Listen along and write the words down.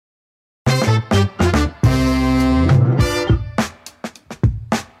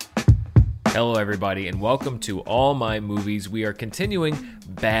Hello everybody and welcome to All My Movies. We are continuing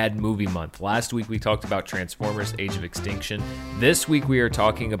Bad Movie Month. Last week we talked about Transformers: Age of Extinction. This week we are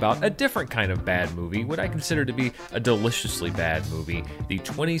talking about a different kind of bad movie, what I consider to be a deliciously bad movie, the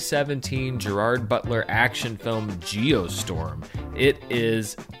 2017 Gerard Butler action film Geostorm. It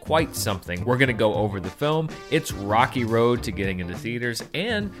is quite something. We're going to go over the film, its rocky road to getting into theaters,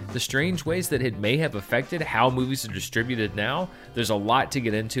 and the strange ways that it may have affected how movies are distributed now. There's a lot to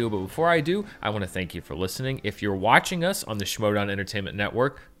get into, but before I do, I want to thank you for listening. If you're watching us on the Schmodown Entertainment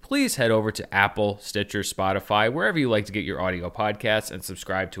Network, please head over to Apple, Stitcher, Spotify, wherever you like to get your audio podcasts, and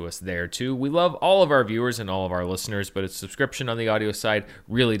subscribe to us there too. We love all of our viewers and all of our listeners, but a subscription on the audio side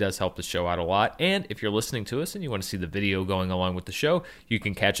really does help the show out a lot. And if you're listening to us and you want to see the video going along with the show, you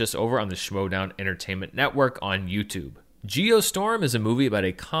can catch us over on the Schmodown Entertainment Network on YouTube. Geostorm is a movie about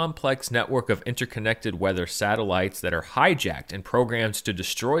a complex network of interconnected weather satellites that are hijacked and programmed to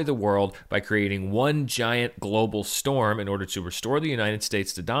destroy the world by creating one giant global storm in order to restore the United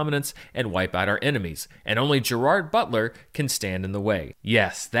States to dominance and wipe out our enemies. And only Gerard Butler can stand in the way.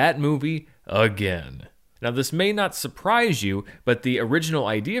 Yes, that movie again. Now, this may not surprise you, but the original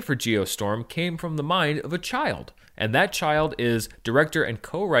idea for Geostorm came from the mind of a child. And that child is director and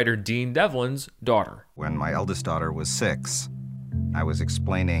co-writer Dean Devlin's daughter. When my eldest daughter was 6, I was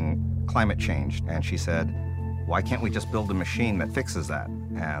explaining climate change, and she said, "Why can't we just build a machine that fixes that?"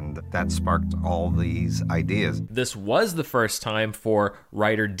 And that sparked all these ideas. This was the first time for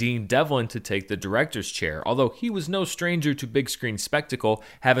writer Dean Devlin to take the director's chair, although he was no stranger to big screen spectacle,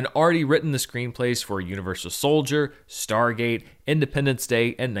 having already written the screenplays for Universal Soldier, Stargate, Independence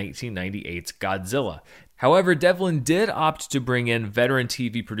Day, and 1998's Godzilla. However, Devlin did opt to bring in veteran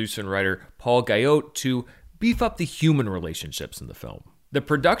TV producer and writer Paul Guyot to beef up the human relationships in the film. The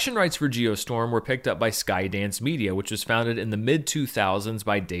production rights for Geostorm were picked up by Skydance Media, which was founded in the mid-2000s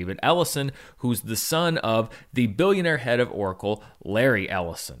by David Ellison, who's the son of the billionaire head of Oracle, Larry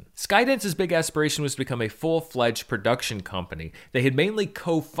Ellison. Skydance's big aspiration was to become a full-fledged production company. They had mainly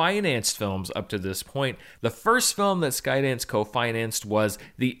co-financed films up to this point. The first film that Skydance co-financed was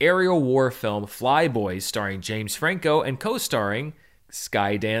the aerial war film Flyboys, starring James Franco and co-starring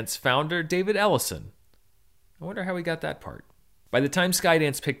Skydance founder David Ellison. I wonder how he got that part. By the time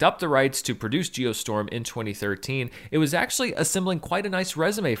Skydance picked up the rights to produce Geostorm in 2013, it was actually assembling quite a nice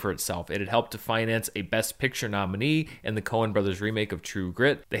resume for itself. It had helped to finance a Best Picture nominee in the Coen Brothers remake of True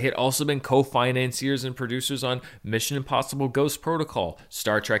Grit. They had also been co-financiers and producers on Mission Impossible: Ghost Protocol,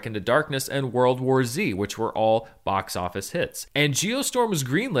 Star Trek Into Darkness, and World War Z, which were all box office hits. And Geostorm was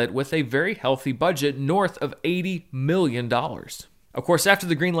greenlit with a very healthy budget north of $80 million. Of course, after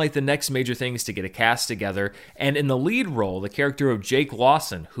the green light, the next major thing is to get a cast together, and in the lead role, the character of Jake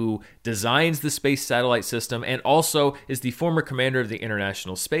Lawson, who designs the space satellite system and also is the former commander of the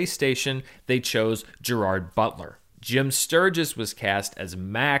International Space Station, they chose Gerard Butler. Jim Sturgis was cast as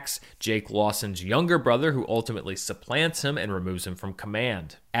Max, Jake Lawson's younger brother, who ultimately supplants him and removes him from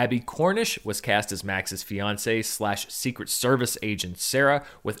command. Abby Cornish was cast as Max's fiancée/Secret Service agent Sarah,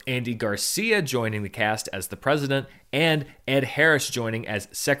 with Andy Garcia joining the cast as the president, and Ed Harris joining as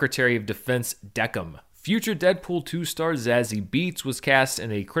Secretary of Defense Deckham. Future Deadpool 2 star Zazie Beetz was cast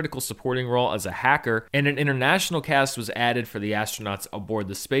in a critical supporting role as a hacker, and an international cast was added for the astronauts aboard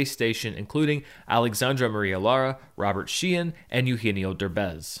the space station, including Alexandra Maria Lara, Robert Sheehan, and Eugenio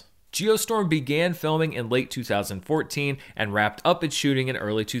Derbez. Geostorm began filming in late 2014 and wrapped up its shooting in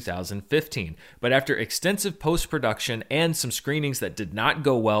early 2015. But after extensive post-production and some screenings that did not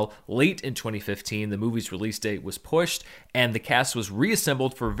go well, late in 2015, the movie's release date was pushed and the cast was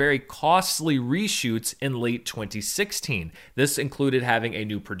reassembled for very costly reshoots in late 2016. This included having a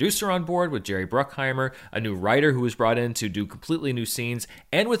new producer on board with Jerry Bruckheimer, a new writer who was brought in to do completely new scenes,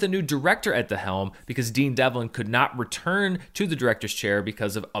 and with a new director at the helm because Dean Devlin could not return to the director's chair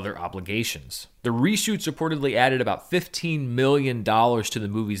because of other obligations. The reshoots reportedly added about $15 million to the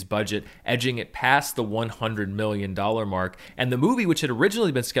movie's budget, edging it past the $100 million mark, and the movie, which had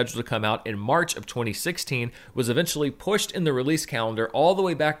originally been scheduled to come out in March of 2016, was eventually pushed in the release calendar all the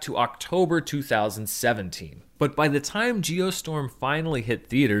way back to October 2017. But by the time Geostorm finally hit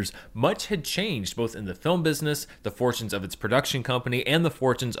theaters, much had changed both in the film business, the fortunes of its production company, and the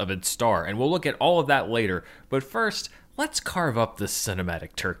fortunes of its star, and we'll look at all of that later. But first, let's carve up this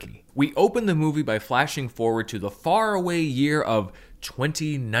cinematic turkey. We open the movie by flashing forward to the faraway year of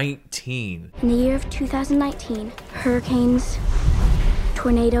 2019. In the year of 2019, hurricanes,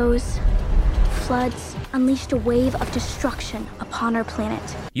 tornadoes, floods, unleashed a wave of destruction upon our planet.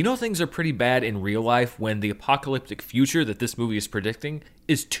 You know things are pretty bad in real life when the apocalyptic future that this movie is predicting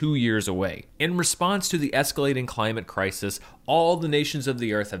is 2 years away. In response to the escalating climate crisis, all the nations of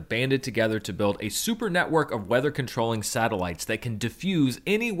the Earth have banded together to build a super network of weather-controlling satellites that can diffuse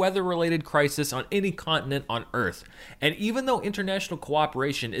any weather-related crisis on any continent on Earth. And even though international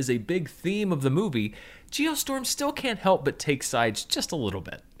cooperation is a big theme of the movie, Geostorm still can't help but take sides just a little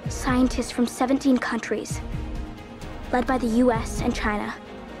bit. Scientists from 17 countries, led by the US and China,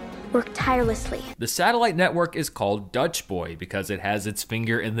 work tirelessly. The satellite network is called Dutch Boy because it has its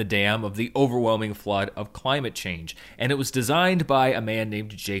finger in the dam of the overwhelming flood of climate change, and it was designed by a man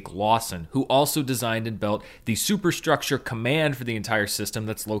named Jake Lawson, who also designed and built the superstructure command for the entire system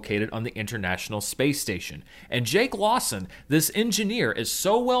that's located on the International Space Station. And Jake Lawson, this engineer, is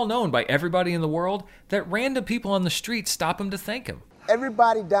so well known by everybody in the world that random people on the street stop him to thank him.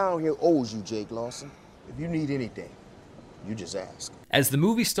 Everybody down here owes you, Jake Lawson. If you need anything, you just ask. As the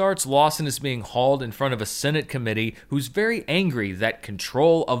movie starts, Lawson is being hauled in front of a Senate committee who's very angry that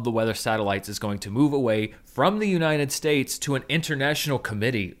control of the weather satellites is going to move away from the United States to an international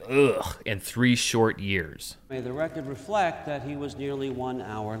committee, in 3 short years. May the record reflect that he was nearly 1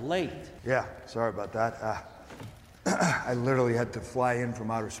 hour late. Yeah, sorry about that. I literally had to fly in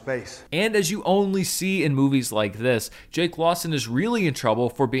from outer space. And as you only see in movies like this, Jake Lawson is really in trouble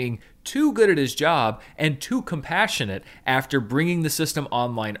for being too good at his job and too compassionate after bringing the system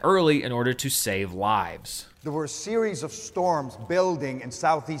online early in order to save lives. There were a series of storms building in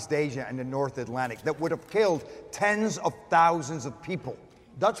Southeast Asia and the North Atlantic that would have killed tens of thousands of people.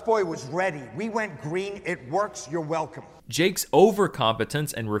 Dutch Boy was ready. We went green. It works. You're welcome. Jake's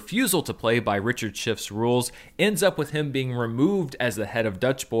overcompetence and refusal to play by Richard Schiff's rules ends up with him being removed as the head of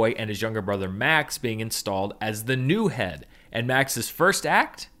Dutch Boy and his younger brother Max being installed as the new head. And Max's first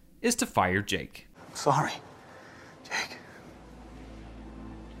act is to fire Jake. Sorry, Jake.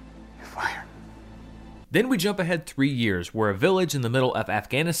 You're fired. Then we jump ahead 3 years, where a village in the middle of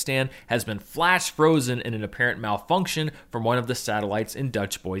Afghanistan has been flash frozen in an apparent malfunction from one of the satellites in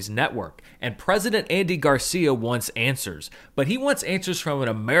Dutch Boy's network. And President Andy Garcia wants answers. But he wants answers from an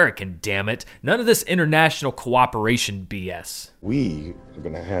American, damn it. None of this international cooperation BS. We are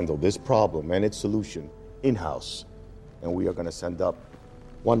going to handle this problem and its solution in-house. And we are going to send up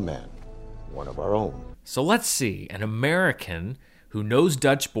one man, one of our own. So let's see, an American who knows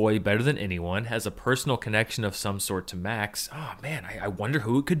Dutch Boy better than anyone, has a personal connection of some sort to Max. Oh man, I wonder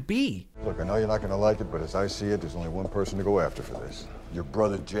who it could be. Look, I know you're not going to like it, but as I see it, there's only one person to go after for this. Your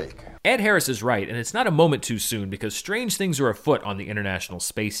brother Jake. Ed Harris is right, and it's not a moment too soon because strange things are afoot on the International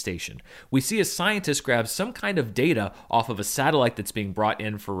Space Station. We see a scientist grab some kind of data off of a satellite that's being brought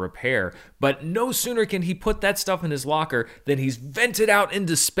in for repair, but no sooner can he put that stuff in his locker than he's vented out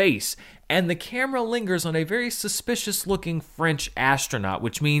into space. And the camera lingers on a very suspicious-looking French astronaut,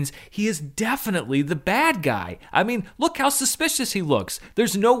 which means he is definitely the bad guy. I mean, look how suspicious he looks.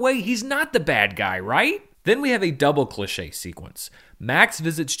 There's no way he's not the bad guy, right? Then we have a double cliche sequence. Max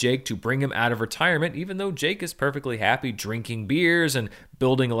visits Jake to bring him out of retirement, even though Jake is perfectly happy drinking beers and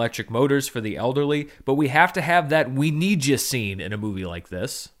building electric motors for the elderly. But we have to have that "we need you" scene in a movie like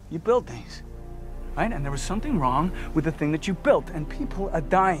this. You build things, right? And there was something wrong with the thing that you built, and people are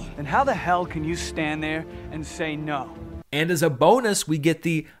dying. And how the hell can you stand there and say no? And as a bonus, we get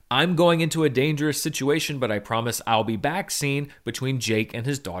the "I'm going into a dangerous situation, but I promise I'll be back" scene between Jake and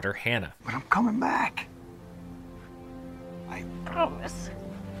his daughter Hannah. But I'm coming back. I promise.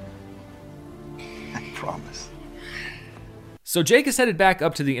 I promise. So Jake is headed back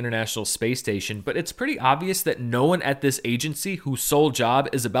up to the International Space Station, but it's pretty obvious that no one at this agency whose sole job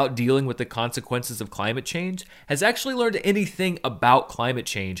is about dealing with the consequences of climate change has actually learned anything about climate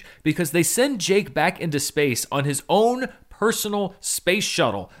change, because they send Jake back into space on his own personal space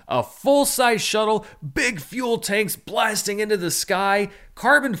shuttle, a full-size shuttle, big fuel tanks blasting into the sky,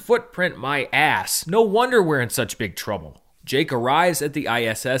 carbon footprint my ass. No wonder we're in such big trouble. Jake arrives at the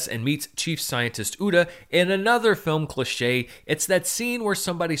ISS and meets Chief Scientist Uda in another film cliche. It's that scene where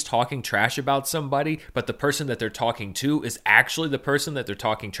somebody's talking trash about somebody, but the person that they're talking to is actually the person that they're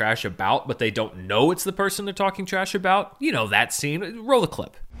talking trash about, but they don't know it's the person they're talking trash about. You know that scene. Roll the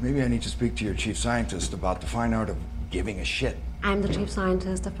clip. Maybe I need to speak to your chief scientist about the fine art of giving a shit. I'm the chief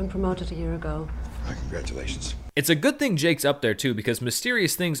scientist. I've been promoted a year ago. Congratulations. It's a good thing Jake's up there too, because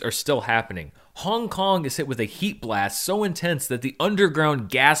mysterious things are still happening. Hong Kong is hit with a heat blast so intense that the underground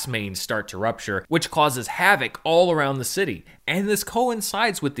gas mains start to rupture, which causes havoc all around the city. And this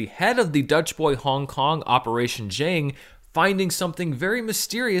coincides with the head of the Dutch Boy Hong Kong, Operation Zhang, finding something very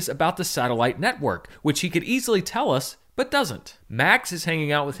mysterious about the satellite network, which he could easily tell us, but doesn't. Max is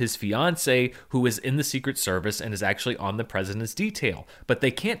hanging out with his fiancée, who is in the Secret Service and is actually on the president's detail, but they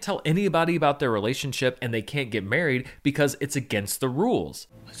can't tell anybody about their relationship and they can't get married because it's against the rules.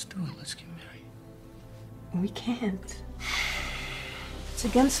 Let's do it. Let's get married. We can't. It's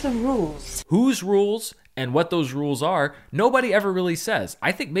against the rules. Whose rules and what those rules are, nobody ever really says.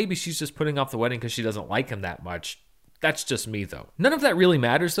 I think maybe she's just putting off the wedding because she doesn't like him that much. That's just me, though. None of that really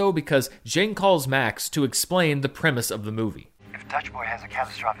matters, though, because Jane calls Max to explain the premise of the movie. If Dutch Boy has a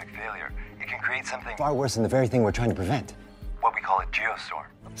catastrophic failure, it can create something far worse than the very thing we're trying to prevent. What we call a geostorm.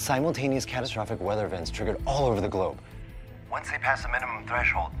 Simultaneous catastrophic weather events triggered all over the globe. Once they pass the minimum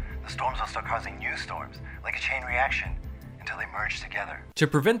threshold, the storms will start causing new storms, like a chain reaction, until they merge together. To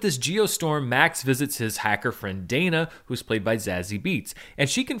prevent this geostorm, Max visits his hacker friend Dana, who's played by Zazie Beetz, and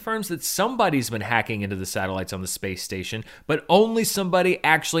she confirms that somebody's been hacking into the satellites on the space station, but only somebody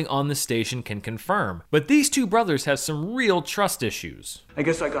actually on the station can confirm. But these two brothers have some real trust issues. I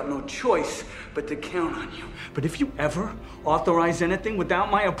guess I got no choice but to count on you. But if you ever authorize anything without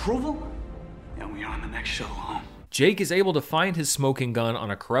my approval, then we're on the next shuttle home. Jake is able to find his smoking gun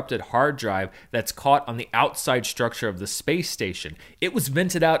on a corrupted hard drive that's caught on the outside structure of the space station. It was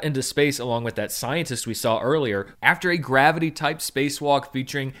vented out into space along with that scientist we saw earlier. After a gravity-type spacewalk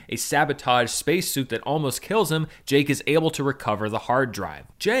featuring a sabotage spacesuit that almost kills him, Jake is able to recover the hard drive.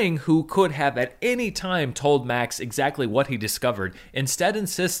 Jang, who could have at any time told Max exactly what he discovered, instead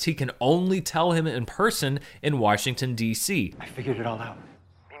insists he can only tell him in person in Washington, D.C. I figured it all out.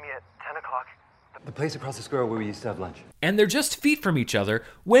 The place across the square where we used to have lunch. And they're just feet from each other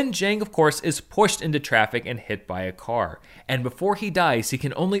when Jang, of course, is pushed into traffic and hit by a car. And before he dies, he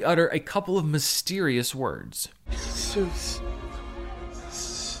can only utter a couple of mysterious words. Zeus.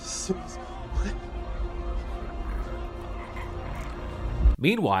 What?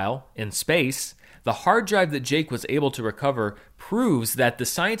 Meanwhile, in space, the hard drive that Jake was able to recover proves that the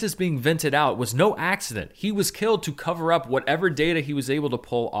scientist being vented out was no accident. He was killed to cover up whatever data he was able to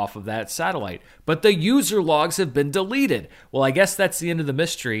pull off of that satellite. But the user logs have been deleted. Well, I guess that's the end of the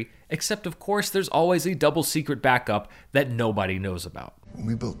mystery, except of course there's always a double secret backup that nobody knows about. When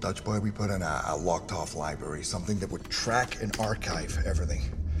we built Dutch Boy, we put in a locked-off library, something that would track and archive everything.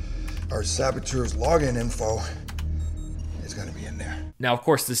 Our saboteurs' login info is going to be in there. Now, of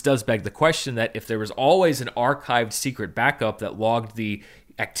course, this does beg the question that if there was always an archived secret backup that logged the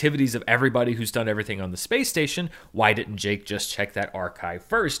activities of everybody who's done everything on the space station, why didn't Jake just check that archive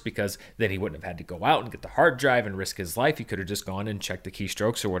first? Because then he wouldn't have had to go out and get the hard drive and risk his life. He could have just gone and checked the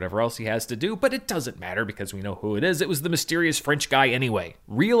keystrokes or whatever else he has to do, but it doesn't matter because we know who it is. It was the mysterious French guy anyway.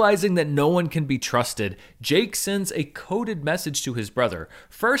 Realizing that no one can be trusted, Jake sends a coded message to his brother,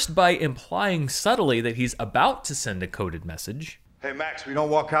 first by implying subtly that he's about to send a coded message. Hey, Max, we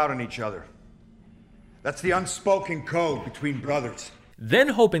don't walk out on each other. That's the unspoken code between brothers. Then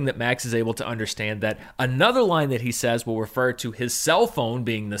hoping that Max is able to understand that another line that he says will refer to his cell phone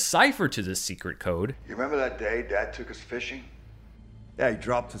being the cipher to this secret code. You remember that day Dad took us fishing? Yeah, he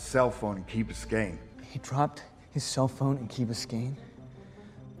dropped his cell phone in Key Biscayne. He dropped his cell phone in Key Biscayne?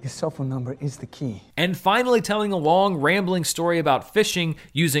 His cell phone number is the key. And finally telling a long, rambling story about fishing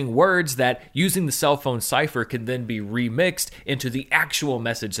using words that, using the cell phone cipher, can then be remixed into the actual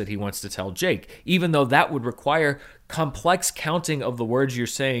message that he wants to tell Jake, even though that would require complex counting of the words you're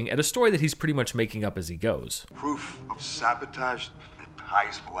saying at a story that he's pretty much making up as he goes. Proof of sabotage at the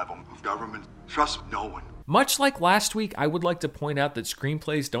highest level of government. Trust no one. Much like last week, I would like to point out that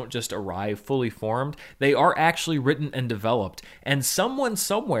screenplays don't just arrive fully formed, they are actually written and developed, and someone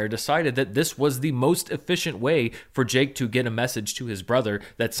somewhere decided that this was the most efficient way for Jake to get a message to his brother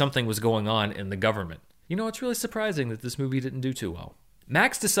that something was going on in the government. You know, it's really surprising that this movie didn't do too well.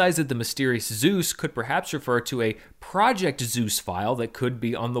 Max decides that the mysterious Zeus could perhaps refer to a Project Zeus file that could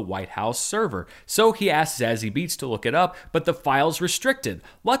be on the White House server. So he asks Zazie Beetz to look it up, but the file's restricted.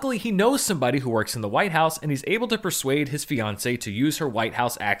 Luckily, he knows somebody who works in the White House, and he's able to persuade his fiancée to use her White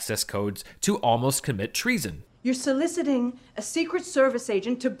House access codes to almost commit treason. You're soliciting a Secret Service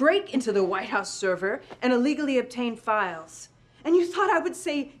agent to break into the White House server and illegally obtain files. And you thought I would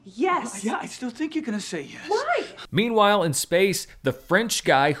say yes. Yeah, I still think you're gonna say yes. Why? Meanwhile, in space, the French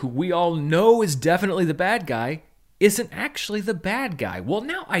guy, who we all know is definitely the bad guy, isn't actually the bad guy. Well,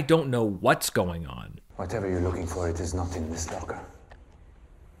 now I don't know what's going on. Whatever you're looking for, it is not in this locker.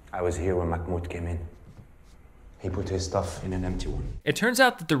 I was here when Mahmoud came in. He put his stuff in an empty one. It turns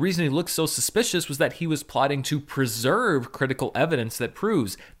out that the reason he looked so suspicious was that he was plotting to preserve critical evidence that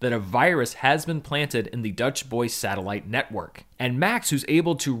proves that a virus has been planted in the Dutch Boy satellite network. And Max, who's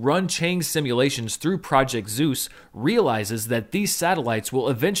able to run Chang's simulations through Project Zeus, realizes that these satellites will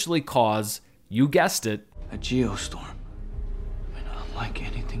eventually cause, you guessed it, a geostorm. unlike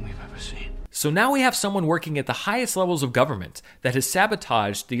anything we've ever seen. So now we have someone working at the highest levels of government that has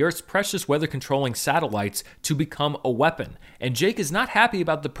sabotaged the Earth's precious weather-controlling satellites to become a weapon. And Jake is not happy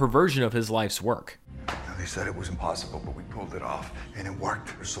about the perversion of his life's work. They said it was impossible, but we pulled it off, and it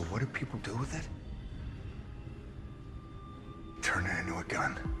worked. So what do people do with it? Turn it into a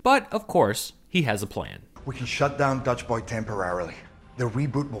gun. But, of course, he has a plan. We can shut down Dutch Boy temporarily. The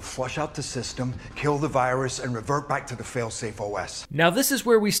reboot will flush out the system, kill the virus, and revert back to the failsafe OS. Now this is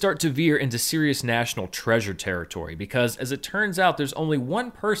where we start to veer into serious national treasure territory, because as it turns out, there's only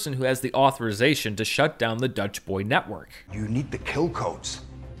one person who has the authorization to shut down the Dutch Boy network. You need the kill codes.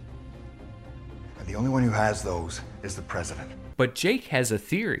 And the only one who has those is the president. But Jake has a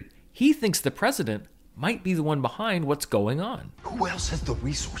theory. He thinks the president might be the one behind what's going on. Who else has the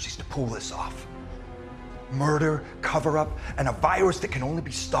resources to pull this off? Murder, cover-up, and a virus that can only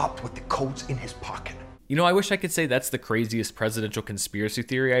be stopped with the codes in his pocket. You know, I wish I could say that's the craziest presidential conspiracy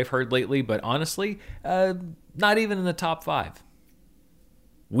theory I've heard lately, but honestly, not even in the top 5.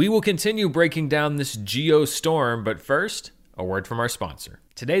 We will continue breaking down this geostorm, but first, a word from our sponsor.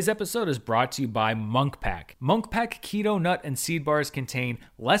 Today's episode is brought to you by Munk Pack. Munk Pack keto nut and seed bars contain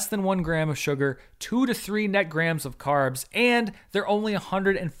less than 1 gram of sugar, 2 to 3 net grams of carbs, and they're only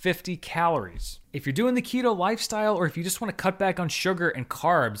 150 calories. If you're doing the keto lifestyle, or if you just want to cut back on sugar and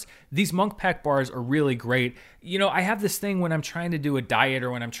carbs, these Munk Pack bars are really great. You know, I have this thing when I'm trying to do a diet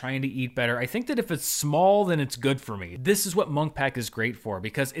or when I'm trying to eat better. I think that if it's small, then it's good for me. This is what Munk Pack is great for,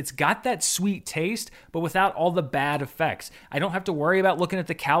 because it's got that sweet taste, but without all the bad effects. I don't have to worry about looking at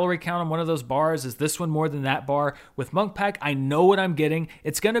the calorie count on one of those bars. Is this one more than that bar? With Munk Pack, I know what I'm getting.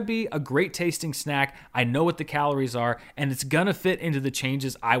 It's going to be a great tasting snack. I know what the calories are, and it's going to fit into the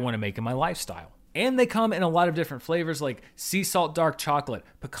changes I want to make in my lifestyle. And they come in a lot of different flavors like sea salt dark chocolate,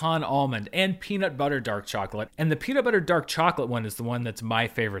 pecan almond, and peanut butter dark chocolate. And the peanut butter dark chocolate one is the one that's my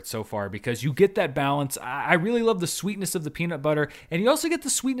favorite so far, because you get that balance. I really love the sweetness of the peanut butter, and you also get the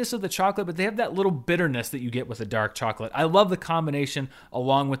sweetness of the chocolate, but they have that little bitterness that you get with the dark chocolate. I love the combination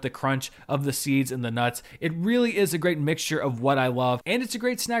along with the crunch of the seeds and the nuts. It really is a great mixture of what I love, and it's a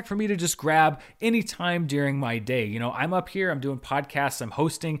great snack for me to just grab anytime during my day. You know, I'm up here, I'm doing podcasts, I'm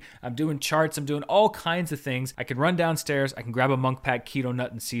hosting, I'm doing charts, I'm doing all kinds of things. I can run downstairs, I can grab a Munk Pack keto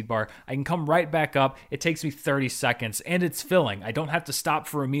nut and seed bar, I can come right back up. It takes me 30 seconds and it's filling. I don't have to stop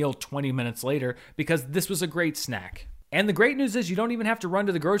for a meal 20 minutes later, because this was a great snack. And the great news is you don't even have to run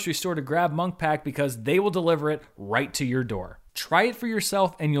to the grocery store to grab Munk Pack, because they will deliver it right to your door. Try it for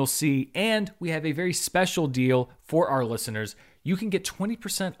yourself and you'll see. And we have a very special deal for our listeners. You can get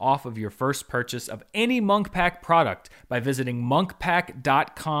 20% off of your first purchase of any Munk Pack product by visiting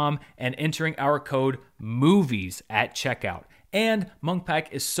monkpack.com and entering our code MOVIES at checkout. And Munk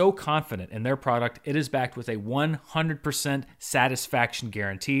Pack is so confident in their product, it is backed with a 100% satisfaction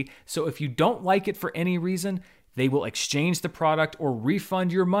guarantee. So if you don't like it for any reason, they will exchange the product or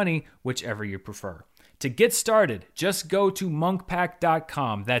refund your money, whichever you prefer. To get started, just go to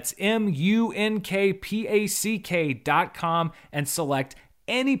monkpack.com. That's MUNKPACK.com and select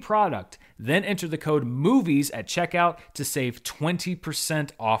any product. Then enter the code MOVIES at checkout to save 20%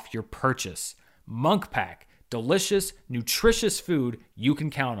 off your purchase. Munk Pack, delicious, nutritious food you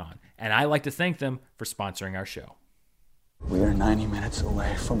can count on. And I like to thank them for sponsoring our show. We are 90 minutes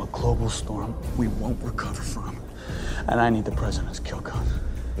away from a global storm we won't recover from. And I need the president's kill code.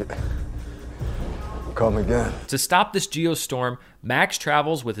 Come again. To stop this geostorm, Max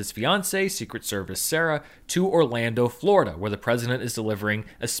travels with his fiancée, Secret Service Sarah, to Orlando, Florida, where the president is delivering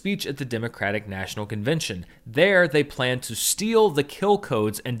a speech at the Democratic National Convention. There, they plan to steal the kill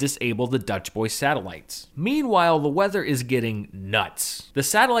codes and disable the Dutch Boy satellites. Meanwhile, the weather is getting nuts. The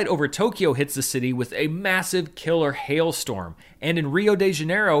satellite over Tokyo hits the city with a massive killer hailstorm, and in Rio de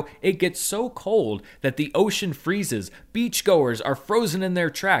Janeiro, it gets so cold that the ocean freezes, beachgoers are frozen in their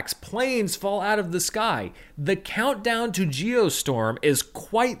tracks, planes fall out of the sky. The countdown to geostorm is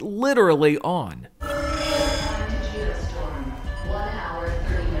quite literally on.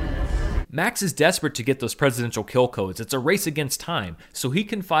 Max is desperate to get those presidential kill codes. It's a race against time, so he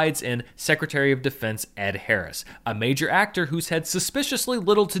confides in Secretary of Defense Ed Harris, a major actor who's had suspiciously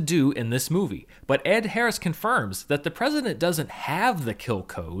little to do in this movie. But Ed Harris confirms that the president doesn't have the kill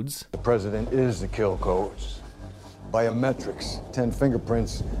codes. The president is the kill codes. Biometrics, 10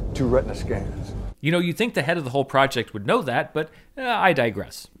 fingerprints, 2 retina scans. You know, you'd think the head of the whole project would know that, but I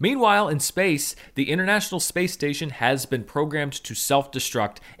digress. Meanwhile, in space, the International Space Station has been programmed to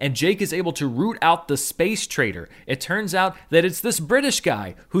self-destruct, and Jake is able to root out the space traitor. It turns out that it's this British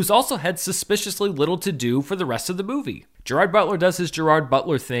guy, who's also had suspiciously little to do for the rest of the movie. Gerard Butler does his Gerard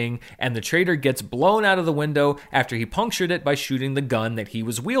Butler thing, and the traitor gets blown out of the window after he punctured it by shooting the gun that he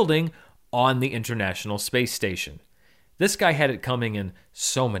was wielding on the International Space Station. This guy had it coming in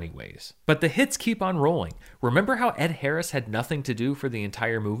so many ways. But the hits keep on rolling. Remember how Ed Harris had nothing to do for the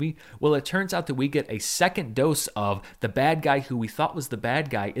entire movie? Well, it turns out that we get a second dose of the bad guy who we thought was the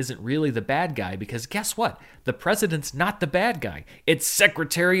bad guy isn't really the bad guy, because guess what? The president's not the bad guy. It's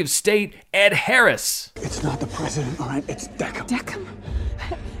Secretary of State Ed Harris. It's not the president, all right? It's Deckham. Deckham?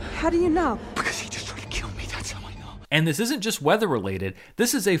 How do you know? Because he just tried to kill me, that's how I know. And this isn't just weather related,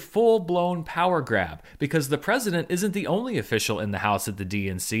 this is a full-blown power grab, because the president isn't the only official in the House at the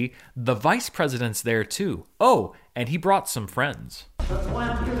DNC, the vice president's there too. Oh, and he brought some friends. That's why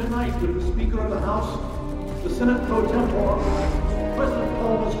I'm here tonight with the Speaker of the House, the Senate Pro Tempore, President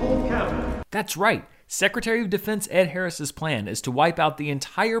Obama's whole cabinet. That's right. Secretary of Defense Ed Harris's plan is to wipe out the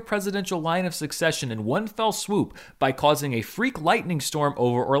entire presidential line of succession in one fell swoop by causing a freak lightning storm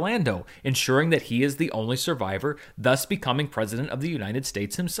over Orlando, ensuring that he is the only survivor, thus becoming president of the United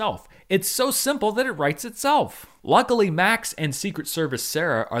States himself. It's so simple that it writes itself. Luckily, Max and Secret Service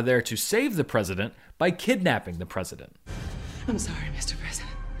Sarah are there to save the president by kidnapping the president. I'm sorry, Mr. President.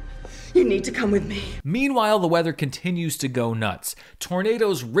 You need to come with me. Meanwhile, the weather continues to go nuts.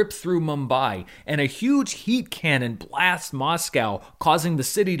 Tornadoes rip through Mumbai, and a huge heat cannon blasts Moscow, causing the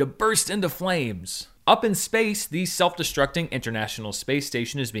city to burst into flames. Up in space, the self-destructing International Space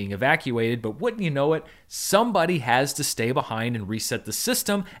Station is being evacuated, but wouldn't you know it, somebody has to stay behind and reset the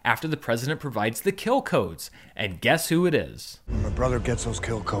system after the president provides the kill codes. And guess who it is? When my brother gets those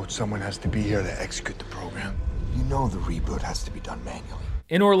kill codes, someone has to be here to execute the program. You know the reboot has to be done manually.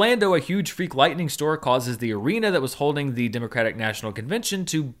 In Orlando, a huge freak lightning storm causes the arena that was holding the Democratic National Convention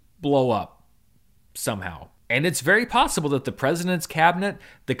to blow up somehow. And it's very possible that the president's cabinet,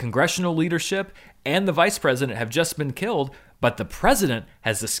 the congressional leadership, and the vice president have just been killed, but the president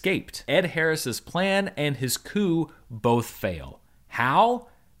has escaped. Ed Harris's plan and his coup both fail. How?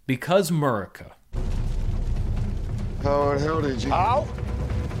 Because America. How in hell did you? How?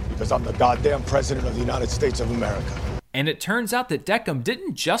 Because I'm the goddamn president of the United States of America. And it turns out that Deckham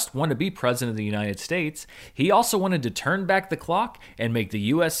didn't just want to be president of the United States, he also wanted to turn back the clock and make the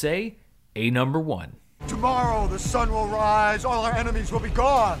USA a number one. Tomorrow the sun will rise, all our enemies will be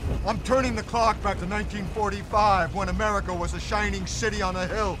gone. I'm turning the clock back to 1945 when America was a shining city on a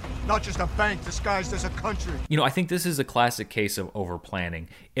hill, not just a bank disguised as a country. You know, I think this is a classic case of over-planning.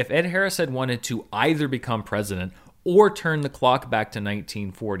 If Ed Harris had wanted to either become president or turn the clock back to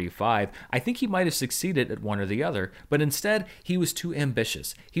 1945, I think he might have succeeded at one or the other, but instead, he was too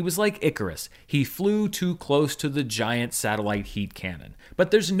ambitious. He was like Icarus. He flew too close to the giant satellite heat cannon.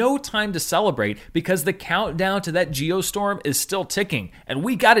 But there's no time to celebrate because the countdown to that geostorm is still ticking, and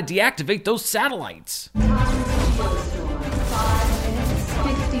we gotta deactivate those satellites. 5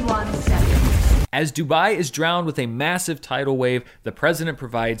 minutes, 51 seconds. As Dubai is drowned with a massive tidal wave, the president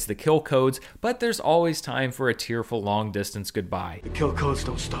provides the kill codes, but there's always time for a tearful long-distance goodbye. The kill codes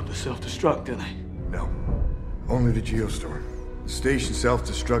don't stop the self-destruct, do they? No. Only the geostorm. The station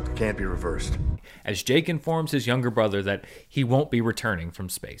self-destruct can't be reversed. As Jake informs his younger brother that he won't be returning from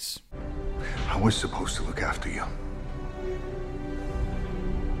space. I was supposed to look after you.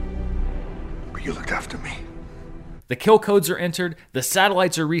 But you looked after me. The kill codes are entered, the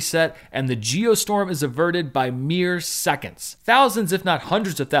satellites are reset, and the geostorm is averted by mere seconds. Thousands, if not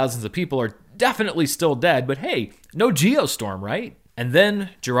hundreds of thousands of people are definitely still dead, but hey, no geostorm, right? And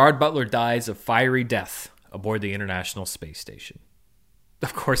then Gerard Butler dies a fiery death aboard the International Space Station.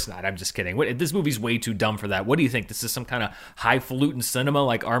 Of course not, I'm just kidding. This movie's way too dumb for that. What do you think? This is some kind of highfalutin cinema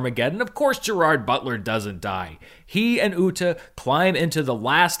like Armageddon? Of course Gerard Butler doesn't die. He and Uta climb into the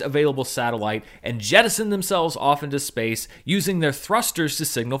last available satellite and jettison themselves off into space using their thrusters to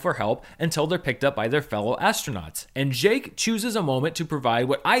signal for help until they're picked up by their fellow astronauts. And Jake chooses a moment to provide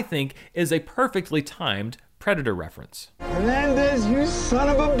what I think is a perfectly timed Predator reference. Hernandez, you son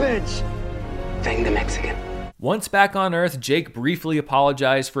of a bitch! Dang the Mexican. Once back on Earth, Jake briefly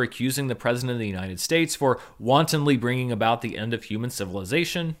apologized for accusing the President of the United States for wantonly bringing about the end of human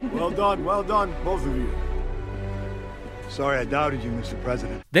civilization. Well done, both of you. Sorry I doubted you, Mr.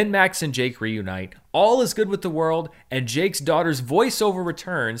 President. Then Max and Jake reunite. All is good with the world, and Jake's daughter's voiceover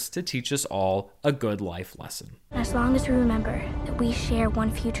returns to teach us all a good life lesson. As long as we remember that we share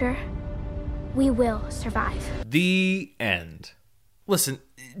one future, we will survive. The end. Listen,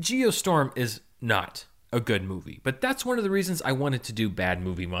 Geostorm is not a good movie. But that's one of the reasons I wanted to do Bad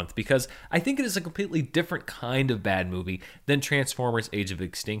Movie Month, because I think it is a completely different kind of bad movie than Transformers Age of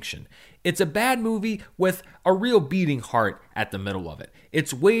Extinction. It's a bad movie with a real beating heart at the middle of it.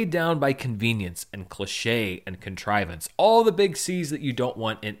 It's weighed down by convenience and cliche and contrivance, all the big C's that you don't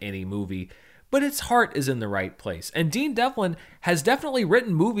want in any movie. But its heart is in the right place. And Dean Devlin has definitely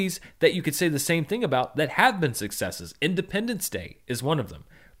written movies that you could say the same thing about that have been successes. Independence Day is one of them.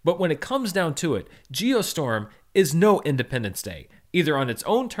 But when it comes down to it, Geostorm is no Independence Day, either on its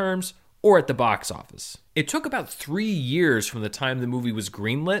own terms or at the box office. It took about 3 years from the time the movie was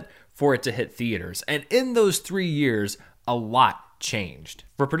greenlit for it to hit theaters. And in those 3 years, a lot changed.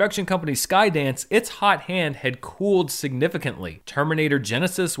 For production company Skydance, its hot hand had cooled significantly. Terminator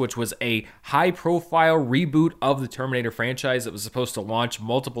Genisys, which was a high-profile reboot of the Terminator franchise that was supposed to launch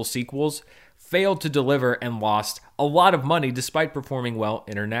multiple sequels, failed to deliver and lost a lot of money despite performing well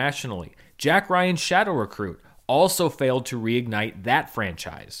internationally. Jack Ryan's Shadow Recruit also failed to reignite that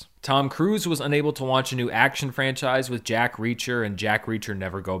franchise. Tom Cruise was unable to launch a new action franchise with Jack Reacher and Jack Reacher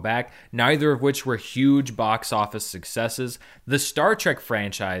Never Go Back, neither of which were huge box office successes. The Star Trek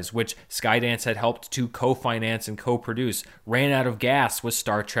franchise, which Skydance had helped to co-finance and co-produce, ran out of gas with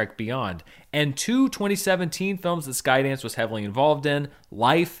Star Trek Beyond. And 2 2017 films that Skydance was heavily involved in,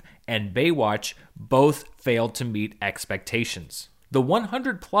 Life and Baywatch, both failed to meet expectations. The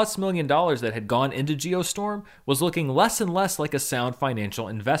 $100+ million that had gone into Geostorm was looking less and less like a sound financial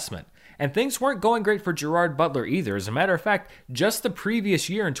investment. And things weren't going great for Gerard Butler either. As a matter of fact, just the previous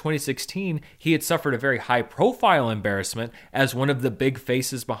year in 2016, he had suffered a very high-profile embarrassment as one of the big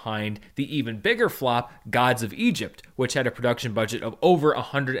faces behind the even bigger flop, Gods of Egypt, which had a production budget of over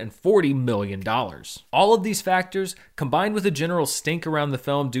 $140 million. All of these factors, combined with a general stink around the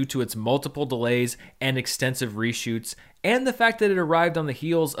film due to its multiple delays and extensive reshoots, and the fact that it arrived on the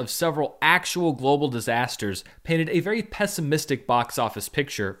heels of several actual global disasters, painted a very pessimistic box office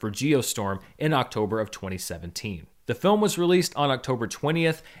picture for Geostorm in October of 2017. The film was released on October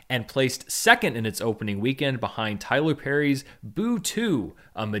 20th and placed second in its opening weekend behind Tyler Perry's Boo 2,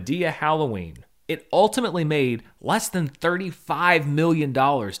 A Madea Halloween. It ultimately made less than $35 million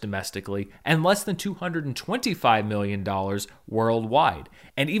domestically and less than $225 million worldwide.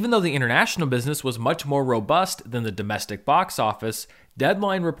 And even though the international business was much more robust than the domestic box office,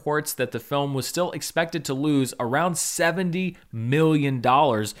 Deadline reports that the film was still expected to lose around $70 million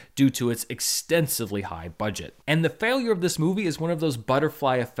due to its extensively high budget. And the failure of this movie is one of those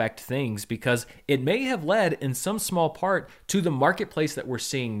butterfly effect things because it may have led in some small part to the marketplace that we're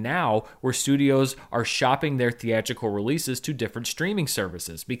seeing now, where studios are shopping their theatrical releases to different streaming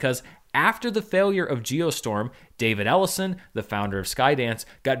services. Because after the failure of Geostorm, David Ellison, the founder of Skydance,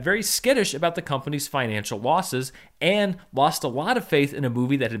 got very skittish about the company's financial losses and lost a lot of faith in a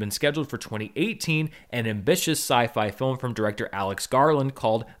movie that had been scheduled for 2018, an ambitious sci-fi film from director Alex Garland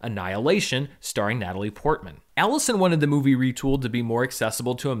called Annihilation, starring Natalie Portman. Ellison wanted the movie retooled to be more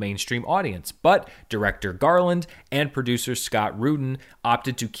accessible to a mainstream audience, but director Garland and producer Scott Rudin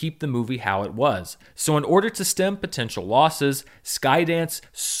opted to keep the movie how it was. So in order to stem potential losses, Skydance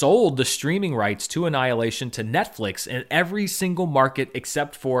sold the streaming rights to Annihilation to Netflix in every single market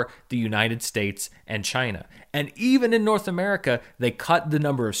except for the United States and China. And even in North America, they cut the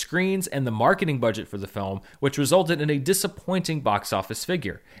number of screens and the marketing budget for the film, which resulted in a disappointing box office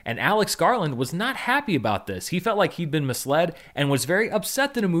figure. And Alex Garland was not happy about this. He felt like he'd been misled and was very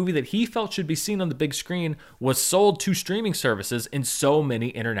upset that a movie that he felt should be seen on the big screen was sold to streaming services in so many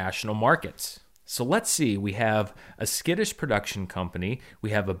international markets. So let's see, we have a skittish production company, we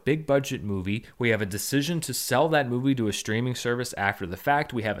have a big budget movie, we have a decision to sell that movie to a streaming service after the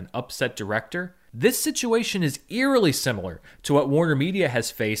fact, we have an upset director. This situation is eerily similar to what Warner Media has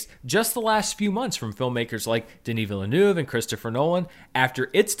faced just the last few months from filmmakers like Denis Villeneuve and Christopher Nolan after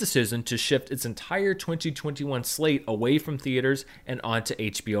its decision to shift its entire 2021 slate away from theaters and onto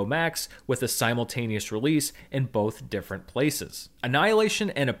HBO Max with a simultaneous release in both different places. Annihilation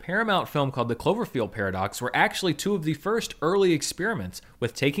and a Paramount film called The Cloverfield Paradox were actually two of the first early experiments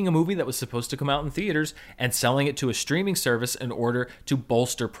with taking a movie that was supposed to come out in theaters and selling it to a streaming service in order to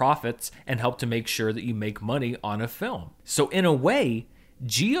bolster profits and help to make sure that you make money on a film. So in a way,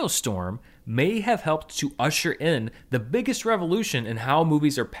 Geostorm may have helped to usher in the biggest revolution in how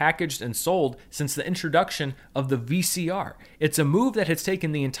movies are packaged and sold since the introduction of the VCR. It's a move that has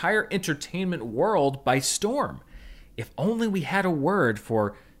taken the entire entertainment world by storm. If only we had a word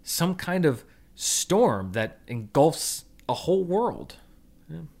for some kind of storm that engulfs a whole world.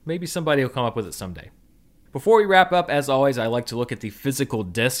 Maybe somebody will come up with it someday. Before we wrap up, as always, I like to look at the physical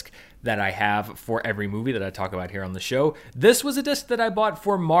disc that I have for every movie that I talk about here on the show. This was a disc that I bought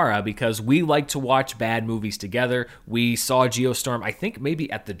for Mara because we like to watch bad movies together. We saw Geostorm, I think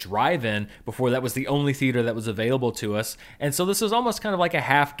maybe at the drive-in before that was the only theater that was available to us. And so this was almost kind of like a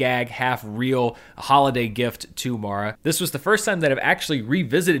half gag, half real holiday gift to Mara. This was the first time that I've actually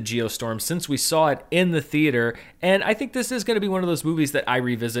revisited Geostorm since we saw it in the theater. And I think this is going to be one of those movies that I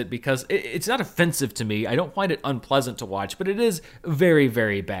revisit because it's not offensive to me. I don't find it unpleasant to watch, but it is very,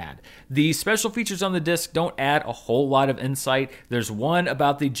 very bad. The special features on the disc don't add a whole lot of insight. There's one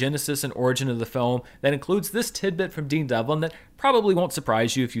about the genesis and origin of the film that includes this tidbit from Dean Devlin that probably won't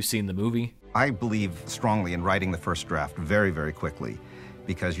surprise you if you've seen the movie. I believe strongly in writing the first draft very, very quickly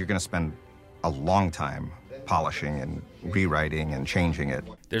because you're going to spend a long time polishing and rewriting and changing it.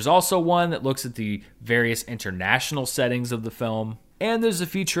 There's also one that looks at the various international settings of the film. And there's a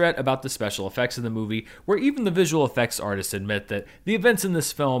featurette about the special effects of the movie, where even the visual effects artists admit that the events in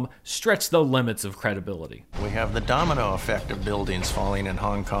this film stretch the limits of credibility. We have the domino effect of buildings falling in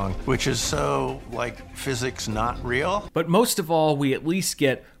Hong Kong, which is so, like, physics not real. But most of all, we at least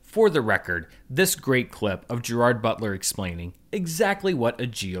get, for the record, this great clip of Gerard Butler explaining exactly what a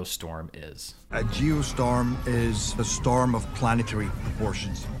geostorm is. A geostorm is a storm of planetary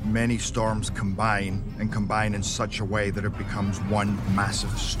proportions. Many storms combine in such a way that it becomes one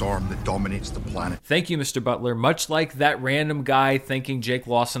massive storm that dominates the planet. Thank you, Mr. Butler. Much like that random guy thanking Jake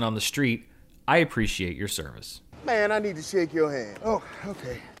Lawson on the street, I appreciate your service. Man, I need to shake your hand. Oh,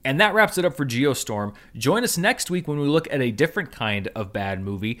 okay. And that wraps it up for Geostorm. Join us next week when we look at a different kind of bad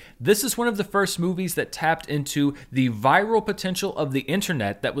movie. This is one of the first movies that tapped into the viral potential of the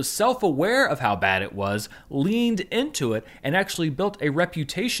internet, that was self-aware of how bad it was, leaned into it, and actually built a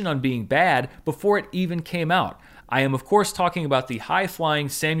reputation on being bad before it even came out. I am, of course, talking about the high-flying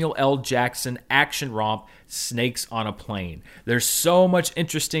Samuel L. Jackson action romp, Snakes on a Plane. There's so much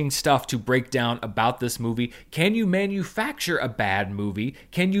interesting stuff to break down about this movie. Can you manufacture a bad movie?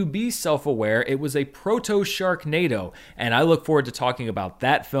 Can you be self-aware? It was a proto-Sharknado, and I look forward to talking about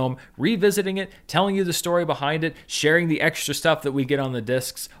that film, revisiting it, telling you the story behind it, sharing the extra stuff that we get on the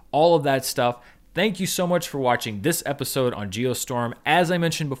discs, all of that stuff. Thank you so much for watching this episode on Geostorm. As I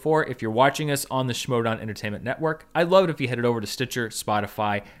mentioned before, if you're watching us on the Schmodown Entertainment Network, I'd love it if you headed over to Stitcher,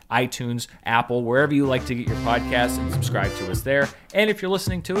 Spotify, iTunes, Apple, wherever you like to get your podcasts, and subscribe to us there. And if you're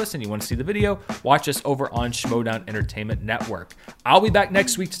listening to us and you want to see the video, watch us over on Schmodown Entertainment Network. I'll be back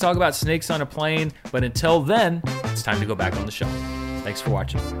next week to talk about Snakes on a Plane, but until then, it's time to go back on the show. Thanks for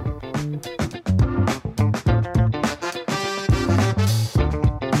watching.